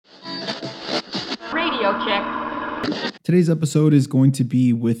Audio check. Today's episode is going to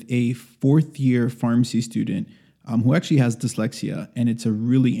be with a fourth-year pharmacy student who actually has dyslexia, and it's a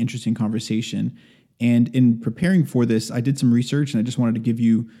really interesting conversation. And in preparing for this, I did some research, and I just wanted to give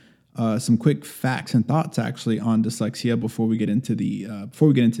you some quick facts and thoughts actually on dyslexia before we get into the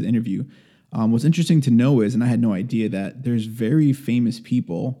interview. What's interesting to know is, and I had no idea, that there's very famous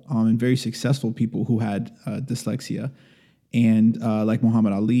people and very successful people who had dyslexia. And like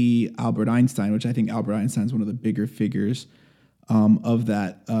Muhammad Ali, Albert Einstein, which I think Albert Einstein is one of the bigger figures of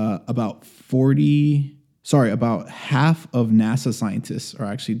that. About half of NASA scientists are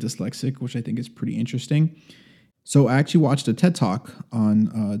actually dyslexic, which I think is pretty interesting. So I actually watched a TED Talk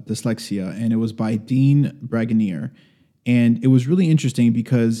on dyslexia, and it was by Dean Bragonier. And it was really interesting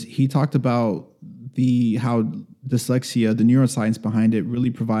because he talked about how dyslexia, the neuroscience behind it,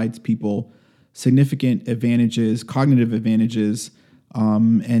 really provides people significant advantages, cognitive advantages,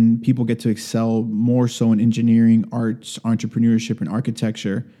 and people get to excel more so in engineering, arts, entrepreneurship, and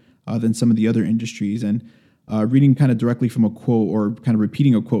architecture than some of the other industries. And reading kind of directly from a quote, or kind of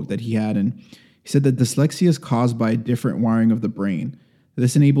repeating a quote that he had, and he said that dyslexia is caused by a different wiring of the brain.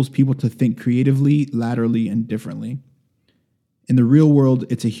 This enables people to think creatively, laterally, and differently. In the real world,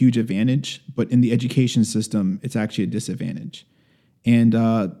 it's a huge advantage, but in the education system, it's actually a disadvantage. And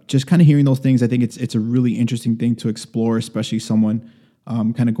just kind of hearing those things, I think it's a really interesting thing to explore, especially someone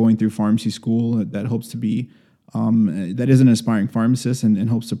kind of going through pharmacy school that hopes to be, that is an aspiring pharmacist and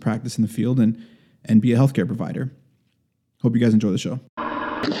hopes to practice in the field and be a healthcare provider. Hope you guys enjoy the show.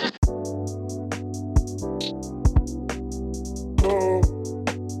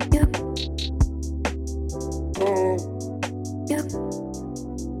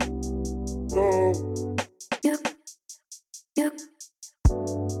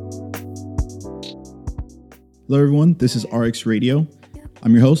 Hello, everyone. This is RX Radio.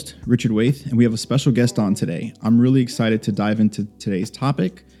 I'm your host, Richard Waith, and we have a special guest on today. I'm really excited to dive into today's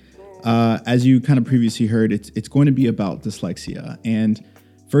topic. As you kind of previously heard, it's going to be about dyslexia. And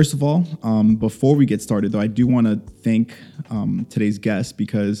first of all, before we get started, though, I do want to thank today's guest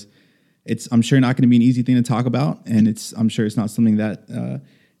because I'm sure not going to be an easy thing to talk about, and I'm sure it's not something that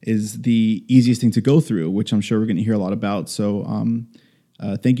is the easiest thing to go through, which I'm sure we're going to hear a lot about. So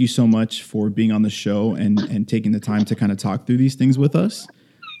thank you so much for being on the show and taking the time to kind of talk through these things with us.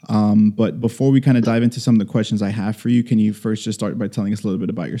 But before we kind of dive into some of the questions I have for you, can you first just start by telling us a little bit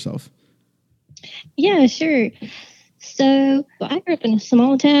about yourself? Yeah, sure. So I grew up in a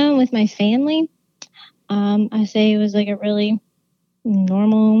small town with my family. I say it was like a really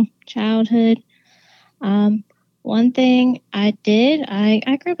normal childhood. One thing I did,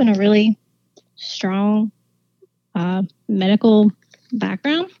 I grew up in a really strong medical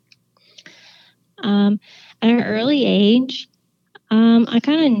background. At an early age, I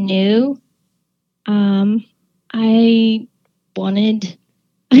kind of knew I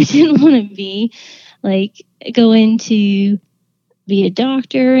didn't want to be go into be a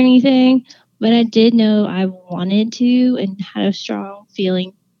doctor or anything, but I did know I wanted to and had a strong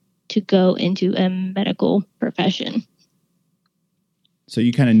feeling to go into a medical profession. So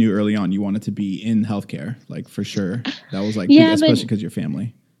you kind of knew early on you wanted to be in healthcare, like for sure. That was especially because your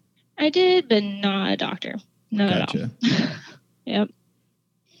family. I did, but not a doctor. Not at all. Yep.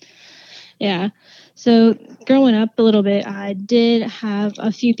 Yeah. So growing up a little bit, I did have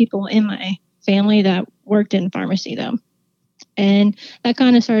a few people in my family that worked in pharmacy, though. And that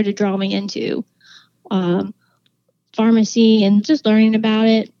kind of started to draw me into pharmacy and just learning about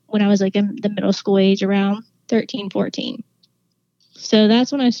it when I was in the middle school age, around 13, 14. So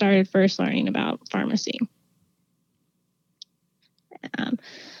that's when I started first learning about pharmacy. But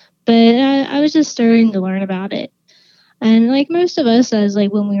I was just starting to learn about it. And like most of us, as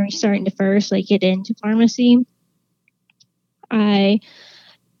when we were starting to first get into pharmacy, I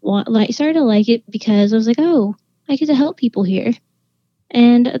started to like it because I was oh, I get to help people here.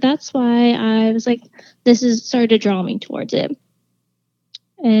 And that's why I was started to draw me towards it.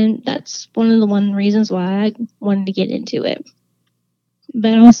 And that's one of the reasons why I wanted to get into it.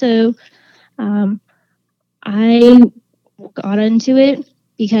 But also, I got into it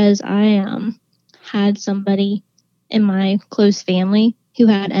because I had somebody in my close family who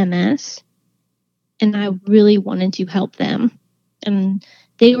had MS, and I really wanted to help them. And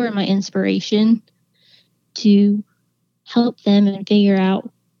they were my inspiration to help them and figure out,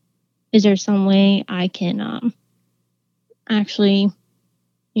 is there some way I can actually,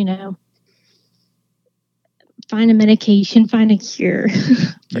 find a medication, find a cure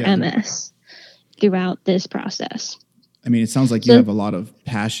for MS throughout this process. I mean, it sounds like you have a lot of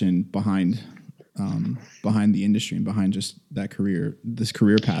passion behind the industry and behind just this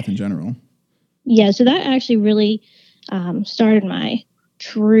career path in general. Yeah, so that actually really started my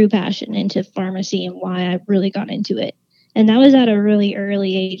true passion into pharmacy and why I really got into it. And that was at a really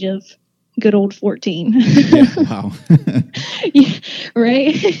early age of good old 14. Yeah. Wow. Yeah,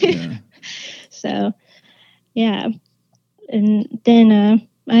 right? Yeah. So, yeah. And then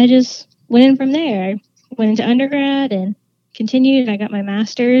I just went in from there. I went into undergrad and continued. I got my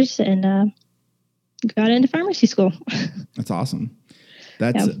master's and got into pharmacy school. That's awesome.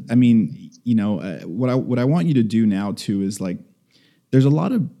 That's, Yeah. I mean, what I want you to do now too is like, there's a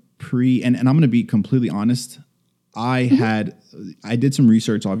lot of and I'm going to be completely honest. I did some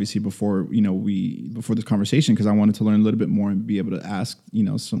research obviously before, before this conversation, because I wanted to learn a little bit more and be able to ask,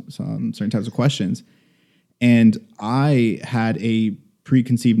 some certain types of questions. And I had a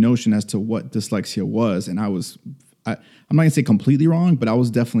preconceived notion as to what dyslexia was. And I'm not going to say completely wrong, but I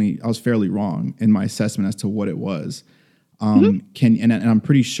was fairly wrong in my assessment as to what it was. And I'm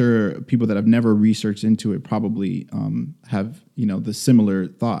pretty sure people that have never researched into it probably have, the similar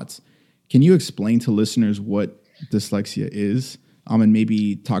thoughts. Can you explain to listeners what dyslexia is, and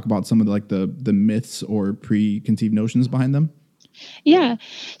maybe talk about some of the myths or preconceived notions behind them? Yeah.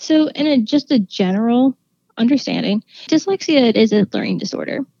 So, in just a general understanding, dyslexia is a learning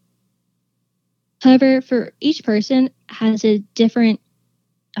disorder. However, for each person has a different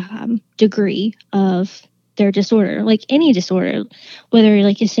degree of their disorder. Like any disorder, whether,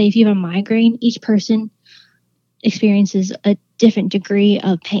 like you say, if you have a migraine, each person experiences a different degree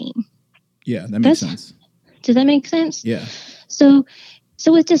of pain. Yeah, that makes sense. Does that make sense? Yeah. So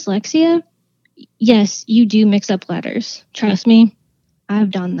with dyslexia, yes, you do mix up letters. Trust me,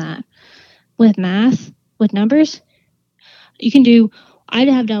 I've done that. With math, with numbers, I'd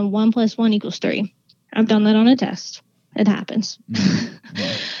have done 1 + 1 = 3. I've done that on a test. It happens.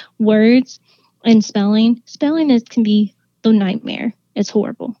 Mm-hmm. Words and spelling can be the nightmare. It's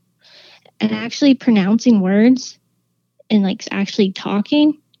horrible. And actually pronouncing words and like actually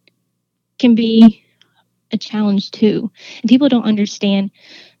talking can be a challenge too. And people don't understand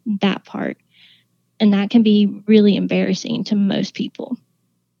that part. And that can be really embarrassing to most people.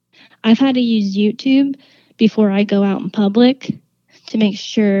 I've had to use YouTube before I go out in public to make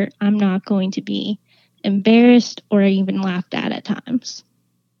sure I'm not going to be embarrassed or even laughed at times.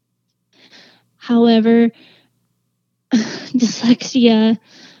 However, dyslexia,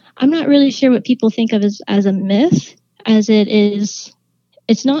 I'm not really sure what people think of as a myth, as it is.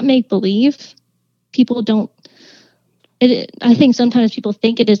 It's not make-believe. People don't. I think sometimes people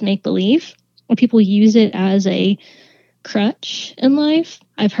think it is make-believe, or people use it as a crutch in life.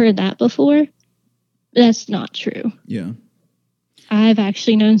 I've heard that before. That's not true. Yeah. I've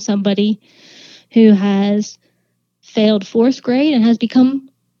actually known somebody who has failed 4th grade and has become,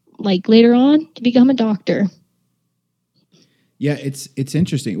 like later on, to become a doctor. Yeah, it's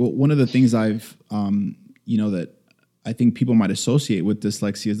interesting. Well, one of the things I've, that I think people might associate with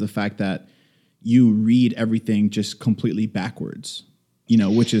dyslexia is the fact that you read everything just completely backwards,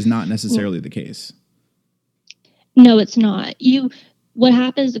 which is not necessarily the case. No, it's not. What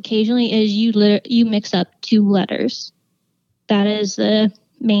happens occasionally is you mix up 2 letters. That is the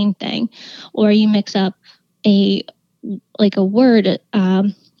main thing. Or you mix up a word.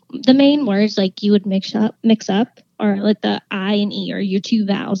 The main words like you would mix up are like the I and E, or your 2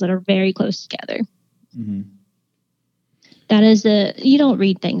 vowels that are very close together. Mm-hmm. That is you don't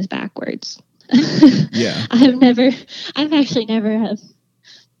read things backwards. Yeah. I've actually never have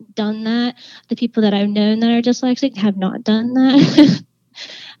done that. The people that I've known that are dyslexic have not done that.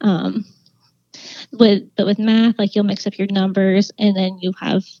 But with math, like you'll mix up your numbers and then you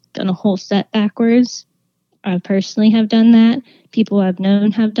have done a whole set backwards. I personally have done that. People I've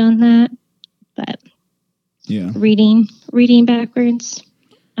known have done that. But yeah, reading backwards,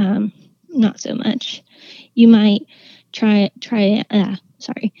 not so much. You might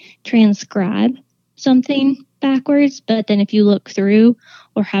transcribe something backwards, but then if you look through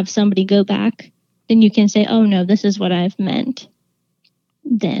or have somebody go back, then you can say, oh no, this is what I've meant.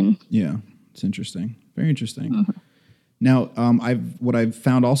 Then. Yeah, it's interesting. Very interesting. Mm-hmm. Now, what I've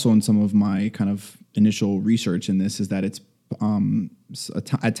found also in some of my kind of initial research in this is that it's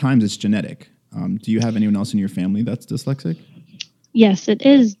at times it's genetic. Do you have anyone else in your family that's dyslexic? Yes, it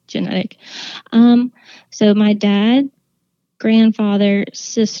is genetic. So my dad, grandfather,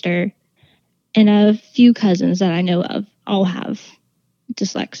 sister, and a few cousins that I know of all have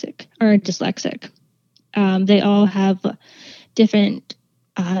dyslexic. They all have different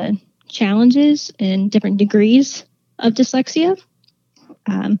challenges and different degrees of dyslexia.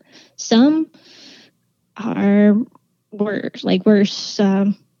 Some are worse.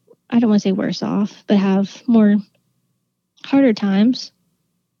 I don't want to say worse off, but have harder times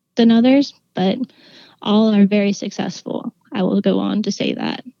than others. but all are very successful. I will go on to say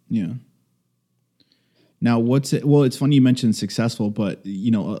that. Yeah. Now, it's funny you mentioned successful, but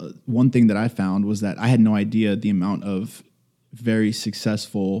one thing that I found was that I had no idea the amount of very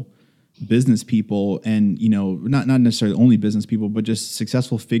successful business people, and not necessarily only business people, but just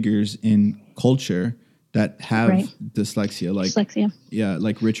successful figures in culture that have dyslexia,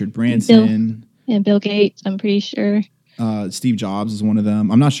 like Richard Branson and Bill Gates. I'm pretty sure. Steve Jobs is one of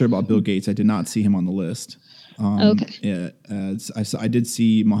them. I'm not sure about Bill Gates. I did not see him on the list. Okay. Yeah, I did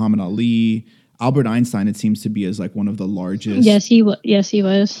see Muhammad Ali. Albert Einstein, it seems to be as like one of the largest. Yes, he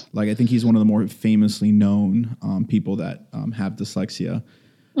was. Like, I think he's one of the more famously known people that have dyslexia.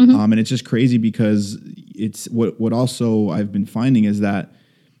 Mm-hmm. And it's just crazy because it's what also I've been finding is that,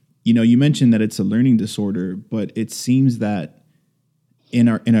 you mentioned that it's a learning disorder, but it seems that in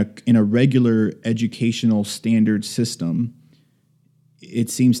a regular educational standard system,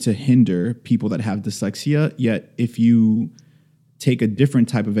 it seems to hinder people that have dyslexia. Yet if you take a different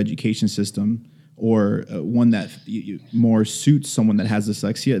type of education system, or one that more suits someone that has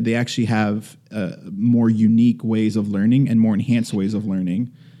dyslexia, they actually have more unique ways of learning and more enhanced ways of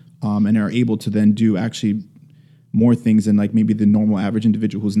learning, and are able to then do actually more things than like maybe the normal average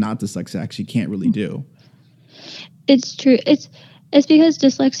individual who's not dyslexic actually can't really do. It's true. It's because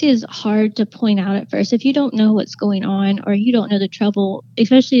dyslexia is hard to point out at first. If you don't know what's going on, or you don't know the trouble,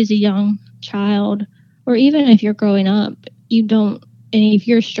 especially as a young child, or even if you're growing up, and if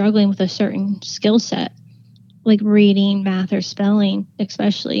you're struggling with a certain skill set, like reading, math, or spelling,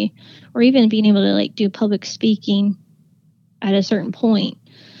 especially, or even being able to like do public speaking at a certain point,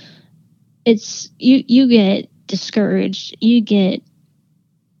 it's you get discouraged, you get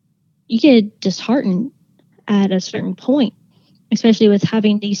disheartened at a certain point, especially with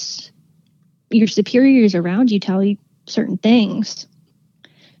having your superiors around you tell you certain things.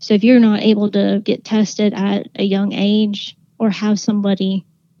 So if you're not able to get tested at a young age, or have somebody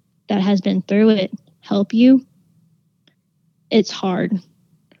that has been through it help you, it's hard.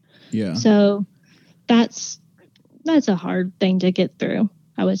 Yeah. So that's a hard thing to get through,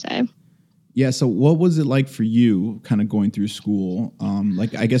 I would say. Yeah. So what was it like for you kind of going through school?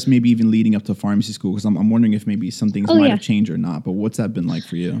 Like, I guess maybe even leading up to pharmacy school, because I'm wondering if maybe some things might have changed or not, but what's that been like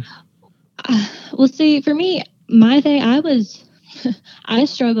for you? Well, see, for me, my thing, I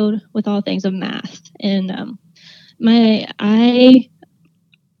struggled with all things of math, and I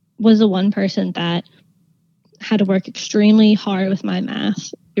was the one person that had to work extremely hard with my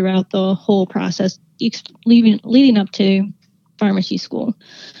math throughout the whole process, leading up to pharmacy school.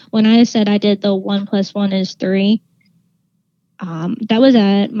 When I said I did the 1 + 1 is 3, that was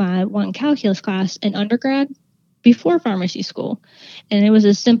at my one calculus class in undergrad before pharmacy school. And it was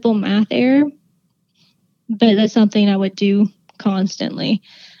a simple math error, but that's something I would do constantly.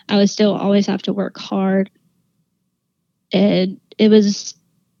 I would still always have to work hard. And it was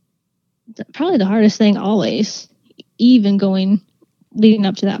probably the hardest thing always, even leading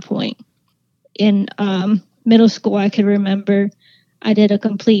up to that point. In middle school, I could remember I did a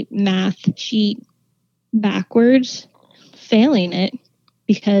complete math sheet backwards, failing it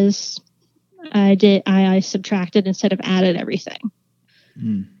because I subtracted instead of added everything.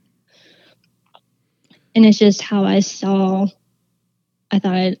 And it's just how I saw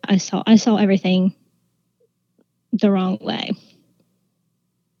everything the wrong way.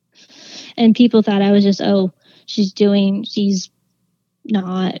 And people thought I was just, she's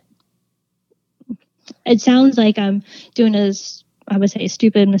not. It sounds like I'm doing I would say, a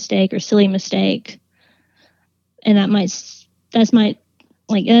stupid mistake or silly mistake. And that's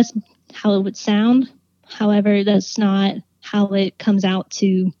how it would sound. However, that's not how it comes out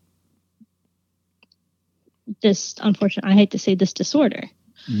to this, unfortunately, I hate to say, this disorder.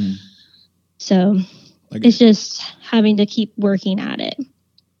 So it's just having to keep working at it.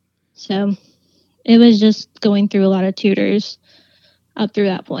 So it was just going through a lot of tutors up through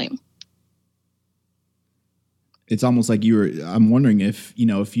that point. It's almost like I'm wondering if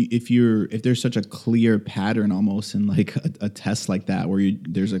there's such a clear pattern almost in like a test like that where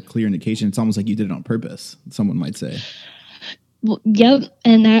there's a clear indication, it's almost like you did it on purpose, someone might say. Well, yep.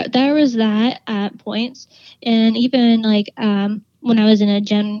 And there was that at points. And even like when I was in a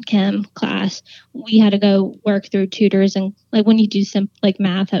gen chem class, we had to go work through tutors, and like when you do some like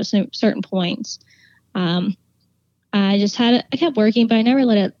math at certain points, I kept working, but I never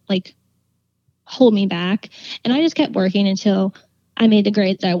let it like hold me back. And I just kept working until I made the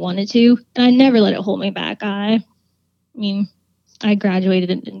grades that I wanted to. And I never let it hold me back. I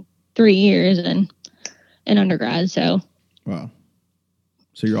graduated in 3 years in undergrad. So. Wow.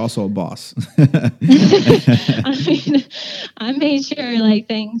 So you're also a boss. I made sure like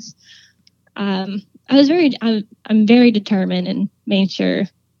things, I'm very determined and made sure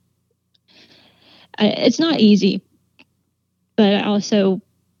it's not easy, but I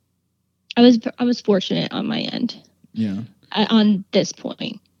was fortunate on my end. Yeah. On this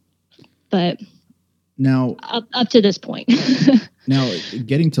point, but now up to this point. Now,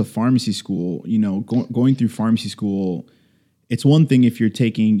 getting to pharmacy school, going through pharmacy school, it's one thing if you're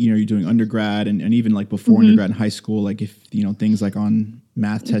taking, you're doing undergrad and even like before undergrad in high school, like if, things like on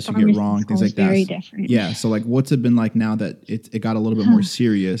math tests you get wrong, things like that. Very different. Yeah. So like, what's it been like now that it got a little bit more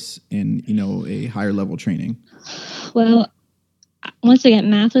serious in, a higher level training? Well, once again,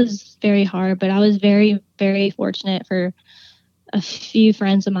 math was very hard, but I was very, very fortunate for a few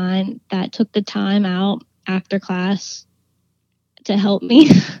friends of mine that took the time out after class to help me.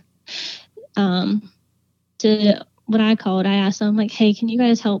 To what I asked them, like, hey, can you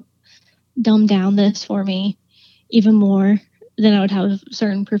guys help dumb down this for me even more? Then I would have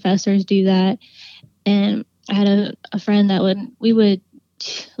certain professors do that. And I had a friend that we would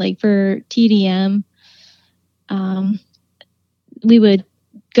like for TDM, we would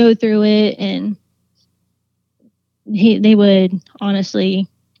go through it, and they would honestly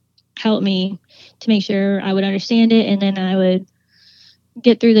help me to make sure I would understand it, and then I would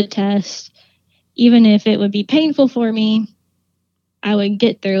get through the test. Even if it would be painful for me, I would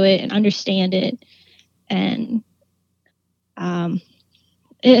get through it and understand it. And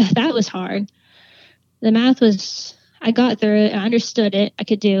that was hard. The math was, I got through it, I understood it, I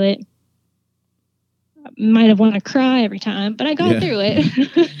could do it. Might have wanted to cry every time, but I got through it.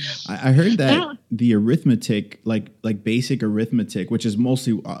 I heard that the arithmetic, like basic arithmetic, which is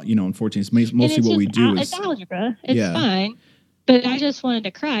mostly, unfortunately, it's mostly what we do. It's algebra. It's fine. But I just wanted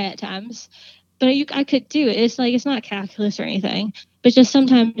to cry at times. But I could do it. It's like, it's not calculus or anything. But just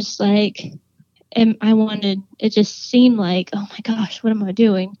sometimes, like, it just seemed like, oh my gosh, what am I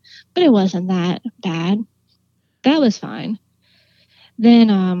doing? But it wasn't that bad. That was fine.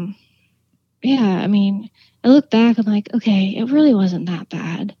 Then, I mean, I look back, I'm like, okay, it really wasn't that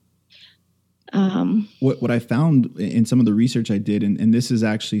bad. What I found in some of the research I did, and this is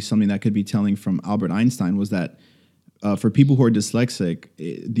actually something that could be telling from Albert Einstein, was that for people who are dyslexic,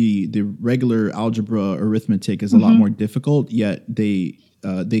 the regular algebra arithmetic is a lot more difficult, yet they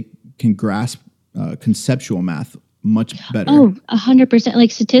can grasp conceptual math much better. Oh, 100%. Like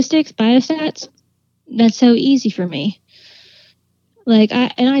statistics, biostats, that's so easy for me. Like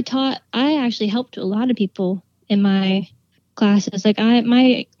I actually helped a lot of people in my classes. Like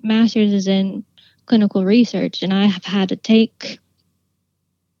my master's is in clinical research, and I have had to take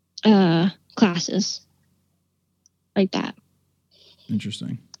classes like that.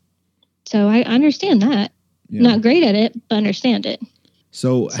 Interesting. So I understand that. Yeah. Not great at it, but understand it.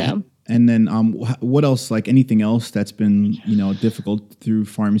 So and then what else? Like anything else that's been difficult through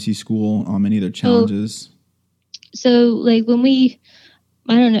pharmacy school? Any other challenges? So like when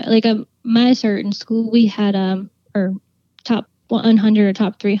I don't know, like my certain school, we had or top 100 or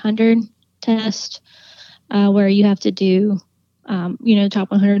top 300 test where you have to do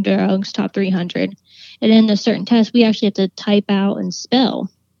top 100 drugs, top 300, and in a certain test we actually have to type out and spell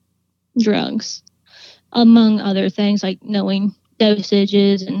drugs, among other things like knowing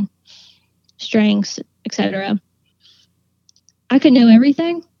dosages and strengths, etc. I could know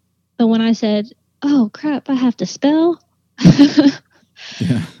everything, but when I said, "Oh crap, I have to spell,"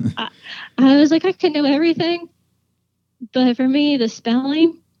 yeah. I was like, I could know everything, but for me, the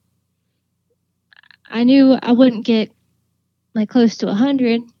spelling, I knew I wouldn't get like close to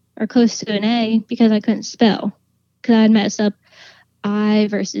 100 or close to an A because I couldn't spell, because I'd messed up I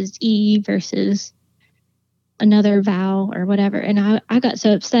versus E versus another vowel or whatever. And I got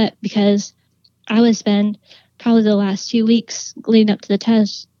so upset because I would spend probably the last 2 weeks leading up to the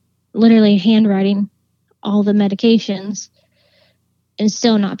test literally handwriting all the medications and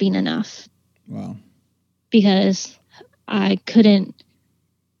still not being enough. Wow. Because I couldn't,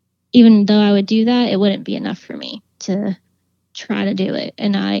 even though I would do that, it wouldn't be enough for me to try to do it.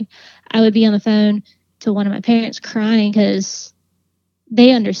 And I would be on the phone to one of my parents crying because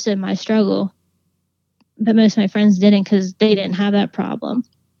they understood my struggle, but most of my friends didn't because they didn't have that problem.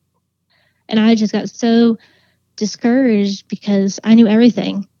 And I just got so discouraged because I knew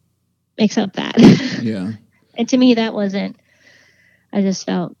everything except that. Yeah. And to me, that wasn't, I just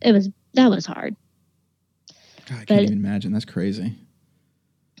felt that was hard. God, I can't even imagine. That's crazy.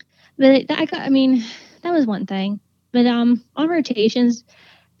 But that was one thing. But on rotations,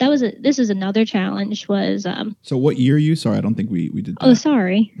 this is another challenge was. So what year are you? Sorry, I don't think we did that. Oh,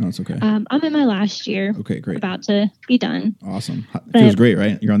 sorry. No, it's okay. I'm in my last year. Okay, great. About to be done. Awesome. Feels great,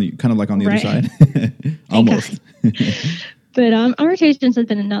 right? You're on the kind of like on the other side. Almost. But rotations has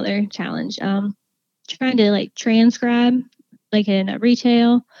been another challenge. Trying to like transcribe, like in a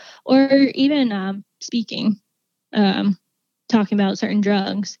retail, or even speaking, talking about certain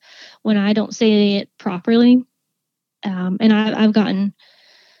drugs when I don't say it properly. And I've gotten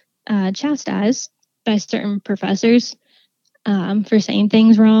chastised by certain professors for saying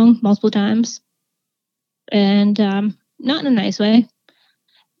things wrong multiple times, and not in a nice way.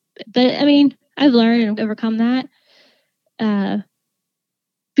 But I mean, I've learned and overcome that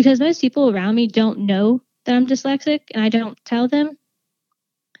because most people around me don't know that I'm dyslexic, and I don't tell them.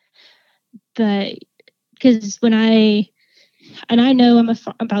 But because I know I'm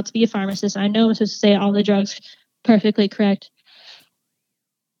about to be a pharmacist, I know I'm supposed to say all the drugs perfectly correct.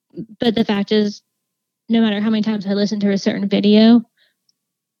 But the fact is, no matter how many times I listen to a certain video,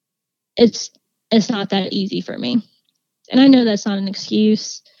 it's not that easy for me. And I know that's not an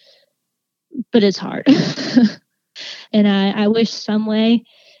excuse, but it's hard. And I wish some way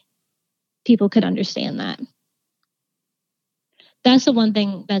people could understand that. That's the one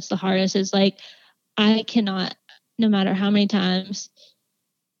thing that's the hardest is like, I cannot, no matter how many times,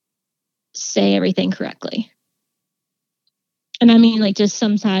 say everything correctly. And I mean, like, just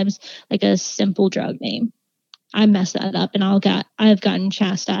sometimes, like a simple drug name, I mess that up, and I've gotten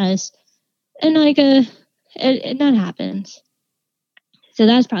chastised, and like that happens. So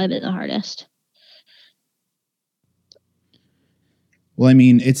that's probably been the hardest. Well, I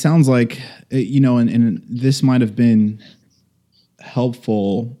mean, it sounds like, and this might have been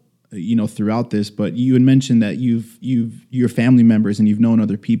helpful, throughout this, but you had mentioned that your family members and you've known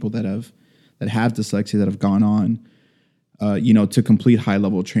other people that have dyslexia that have gone on, to complete high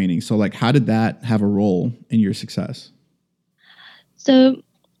level training. So like, how did that have a role in your success? So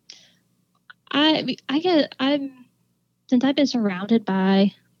since I've been surrounded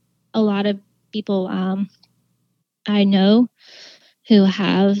by a lot of people I know who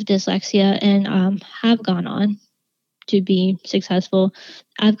have dyslexia and have gone on to be successful,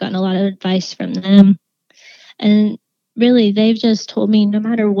 I've gotten a lot of advice from them. And really, they've just told me no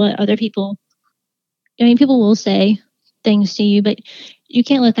matter what other people, I mean, people will say things to you, but you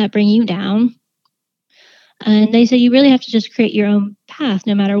can't let that bring you down. And they say you really have to just create your own path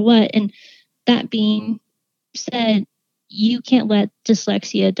no matter what. And that being said, you can't let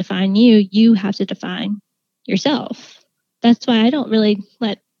dyslexia define you. You have to define yourself. That's why I don't really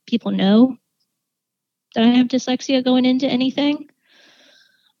let people know that I have dyslexia going into anything.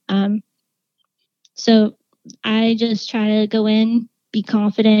 So I just try to go in, be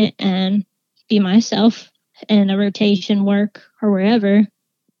confident, and be myself in a rotation work or wherever,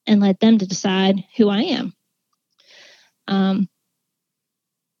 and let them to decide who I am.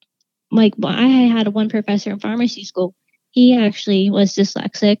 Like I had one professor in pharmacy school. He actually was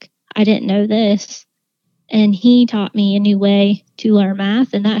dyslexic. I didn't know this. And he taught me a new way to learn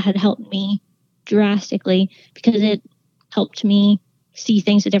math, and that had helped me drastically because it helped me see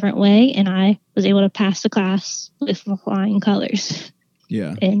things a different way, and I was able to pass the class with flying colors.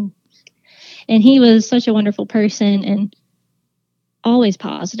 Yeah. And he was such a wonderful person and always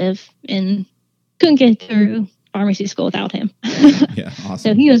positive, and couldn't get through pharmacy school without him. Yeah, awesome.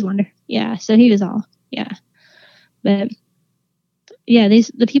 So he was wonderful. Yeah, so he was all, yeah. But yeah,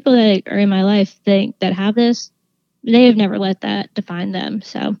 the people that are in my life that have this, they have never let that define them.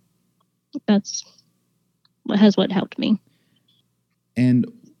 So that's what helped me. And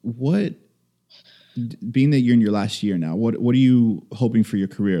being that you're in your last year now, what are you hoping for your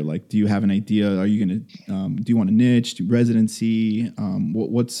career? Like, do you have an idea? Are you going to, do you want a niche, do residency?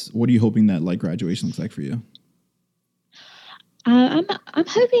 What are you hoping that like graduation looks like for you? I'm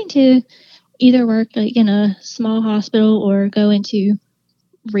hoping to either work like in a small hospital or go into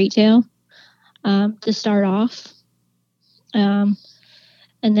retail to start off, and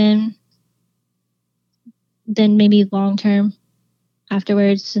then maybe long term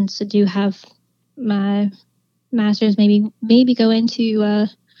afterwards, since I do have my master's, maybe go into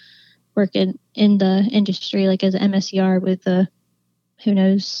work in the industry, like as an MSCR with a who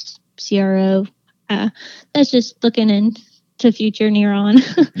knows CRO. That's just looking into future near on.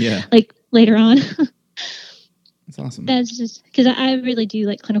 Yeah. Like later on. That's awesome. That's just because I really do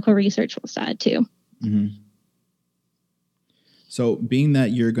like clinical research side too. Mm-hmm. So being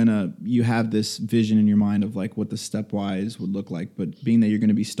that you have this vision in your mind of like what the stepwise would look like, but being that you're going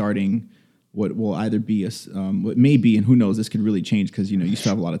to be starting what will either be what may be, and who knows, this could really change because, you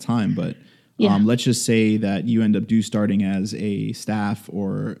still have a lot of time, but let's just say that you end up starting as a staff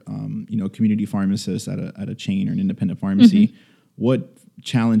or, community pharmacist at a chain or an independent pharmacy. Mm-hmm. What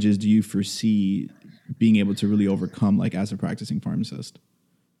challenges do you foresee being able to really overcome, like as a practicing pharmacist?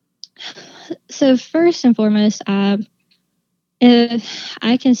 So first and foremost, if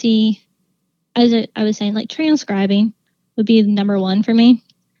I can see, as I was saying, like transcribing would be number one for me.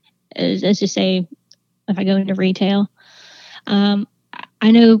 Let's just say if I go into retail, I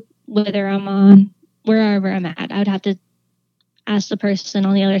know whether I'm on wherever I'm at, I would have to ask the person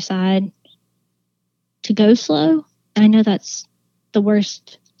on the other side to go slow. I know that's the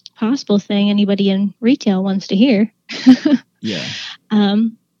worst possible thing anybody in retail wants to hear. Yeah.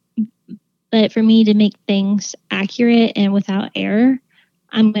 But for me to make things accurate and without error,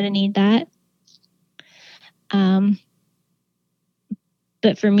 I'm going to need that.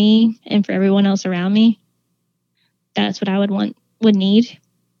 But for me and for everyone else around me, that's what I would need.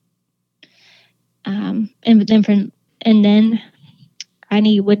 And then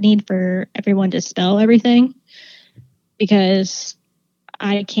would need for everyone to spell everything, because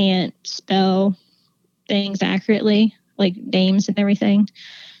I can't spell things accurately, like names and everything.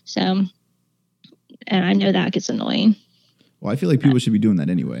 So, and I know that gets annoying. Well, I feel like people should be doing that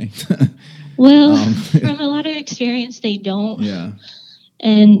anyway. Well, from a lot of experience, they don't. Yeah.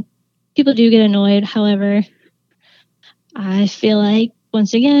 And people do get annoyed. However, I feel like,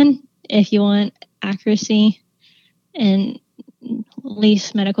 once again, if you want accuracy and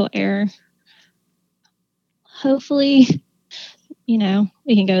least medical error, hopefully, we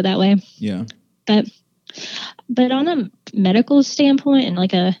can go that way. Yeah. But on a medical standpoint and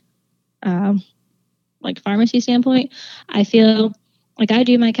like a pharmacy standpoint, I feel like I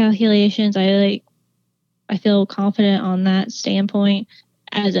do my calculations. I feel confident on that standpoint.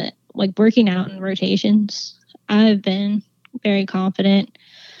 As a working out in rotations, I've been very confident.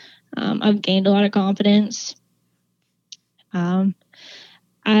 I've gained a lot of confidence. If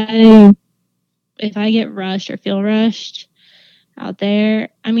I get rushed or feel rushed out there,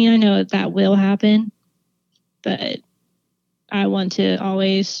 I mean, I know that will happen, but I want to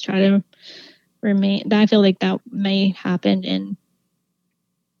always try to remain. I feel like that may happen, and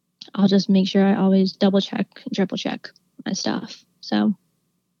I'll just make sure I always double check, triple check my stuff. So.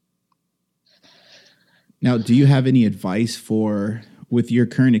 Now, do you have any advice with your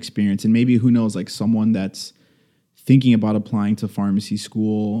current experience, and maybe, who knows, like someone that's thinking about applying to pharmacy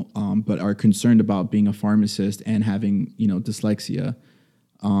school, but are concerned about being a pharmacist and having, dyslexia?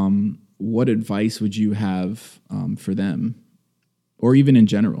 What advice would you have for them, or even in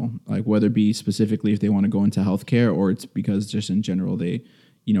general, like whether it be specifically if they want to go into healthcare, or it's because just in general they,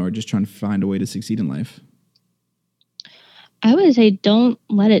 are just trying to find a way to succeed in life? I would say don't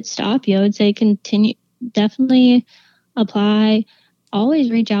let it stop you. I would say continue. Definitely apply. Always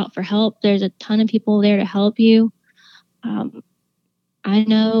reach out for help. There's a ton of people there to help you. I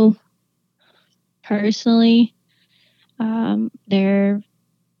know personally, my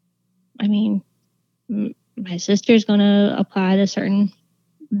sister's going to apply to certain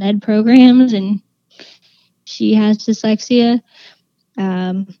med programs, and she has dyslexia.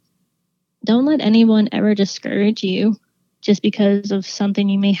 Don't let anyone ever discourage you just because of something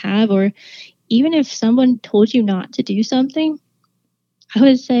you may have, or even if someone told you not to do something, I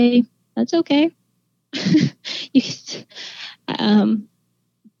would say that's okay. You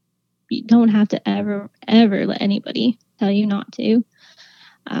don't have to ever let anybody tell you not to.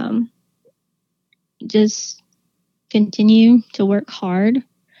 Just continue to work hard,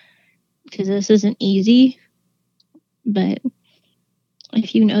 because this isn't easy. But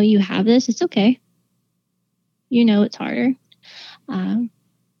if you know you have this, it's okay. It's harder.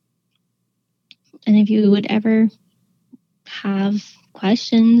 And if you would ever have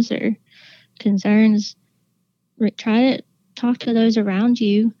questions or concerns, try to talk to those around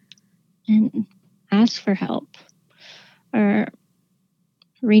you and ask for help, or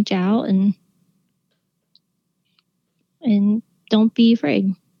reach out and don't be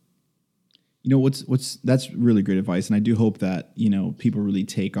afraid. That's really great advice. And I do hope that, people really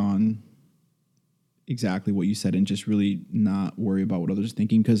take on exactly what you said and just really not worry about what others are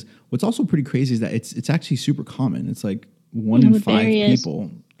thinking. Because what's also pretty crazy is that it's actually super common. It's like 1 in 5 people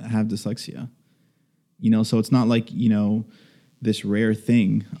have dyslexia, so it's not like, this rare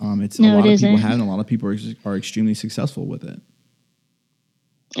thing. It's a lot of people have, and a lot of people are extremely successful with it.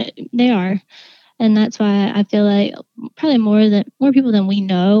 They are. And that's why I feel like probably more people than we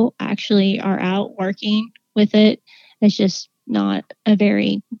know actually are out working with it. It's just not a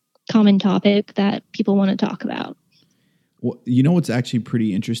very common topic that people want to talk about. Well, what's actually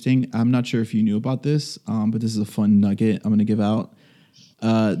pretty interesting? I'm not sure if you knew about this, but this is a fun nugget I'm going to give out.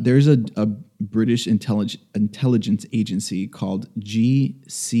 There's a British intelligence agency called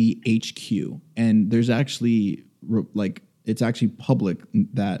GCHQ, and there's actually it's actually public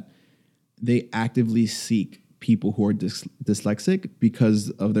that they actively seek people who are dyslexic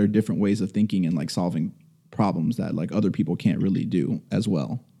because of their different ways of thinking and solving problems that like other people can't really do as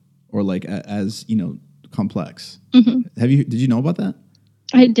well, or like as complex. Did you know about that?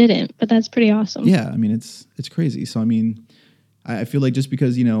 I didn't, but that's pretty awesome. Yeah, I mean it's crazy. So I mean, I feel like just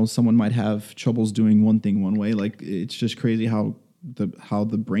because someone might have troubles doing one thing one way, like it's just crazy how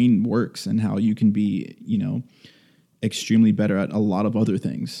the brain works and how you can be extremely better at a lot of other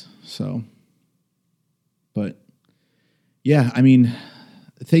things. So, but yeah, I mean,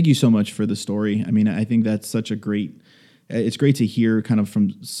 thank you so much for the story. I mean, I think that's such a it's great to hear kind of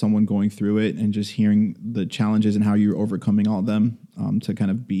from someone going through it and just hearing the challenges and how you're overcoming all of them, to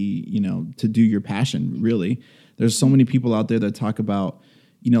kind of be, to do your passion. Really, there's so many people out there that talk about,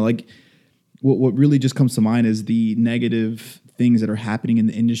 like what really just comes to mind is the negative things that are happening in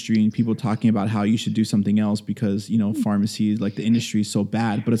the industry and people talking about how you should do something else because, pharmacy, like the industry is so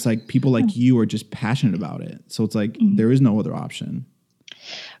bad, but it's like people like you are just passionate about it. So it's like, there is no other option.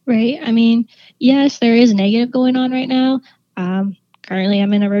 Right. I mean, yes, there is negative going on right now. Currently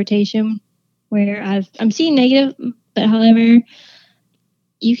I'm in a rotation where I'm seeing negative, but however,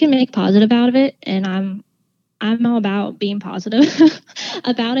 you can make positive out of it. And I'm all about being positive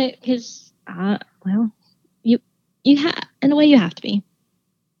about it because, well, you have, in a way you have to be.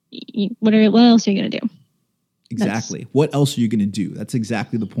 What else are you going to do? Exactly. What else are you going to do? That's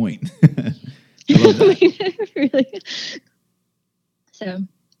exactly the point. I love that. Really. So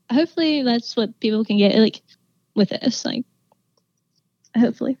hopefully that's what people can get like with this, like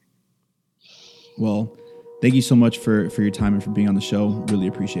hopefully. Well, thank you so much for your time and for being on the show. Really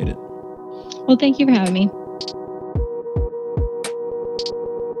appreciate it. Well, thank you for having me.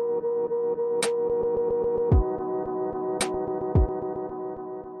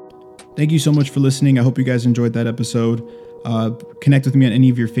 Thank you so much for listening. I hope you guys enjoyed that episode. Connect with me on any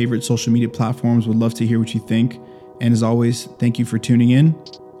of your favorite social media platforms. Would love to hear what you think. And as always, thank you for tuning in.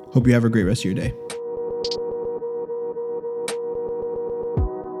 Hope you have a great rest of your day.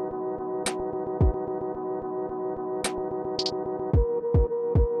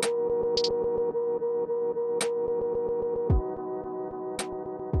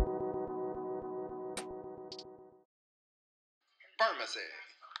 Pharmacy.